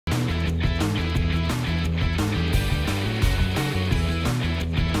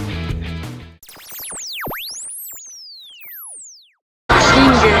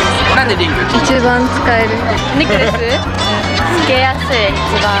でリング？一番使えるネックレスつけやすい。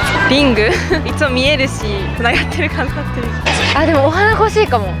一番リングいつも見えるしつながってる感じになってる。あ、でもお花欲しい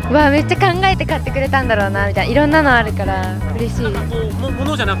かも。うわ、めっちゃ考えて買ってくれたんだろうなみたいな。いろんなのあるから嬉しい。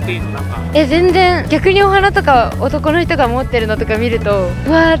物じゃなくていいの？なんか全然逆にお花とか男の人が持ってるのとか見るとう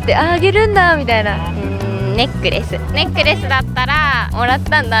わーってあげるんだみたいな。ネックレスだったらもらっ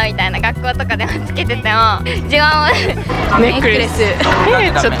たんだみたいな。学校とかでもつけてても自慢をネックレス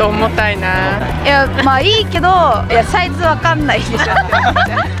ちょっと重たいな。いや、まあいいけど、いやサイズわかんないでしょって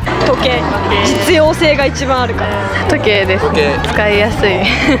時計、実用性が一番あるから時計です。使いやすいネ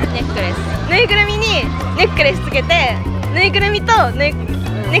ックレス。ぬいぐるみにネックレスつけて、ぬいぐるみと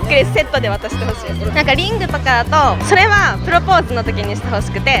ネックレスセットで渡してほしいです。なんかリングとかだとそれはプロポーズの時にしてほ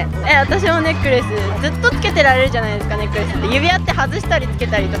しくて、私もネックレスずっとつけてられるじゃないですか。ネックレスって指輪って外したりつけ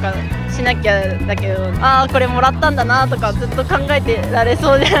たりとかしなきゃだけど、ああこれもらったんだなとかずっと考えてられ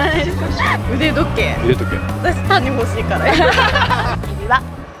そうじゃないですか。腕時計私単に欲しいから指輪。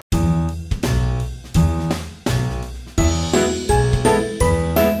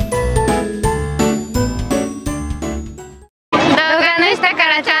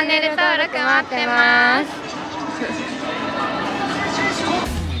チャンネル登録待ってます。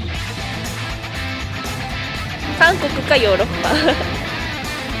韓国かヨーロッパロ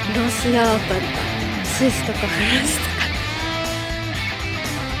シアあたりかスイスとかフランスとか。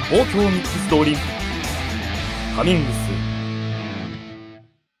東京ミックスドリンクカミングス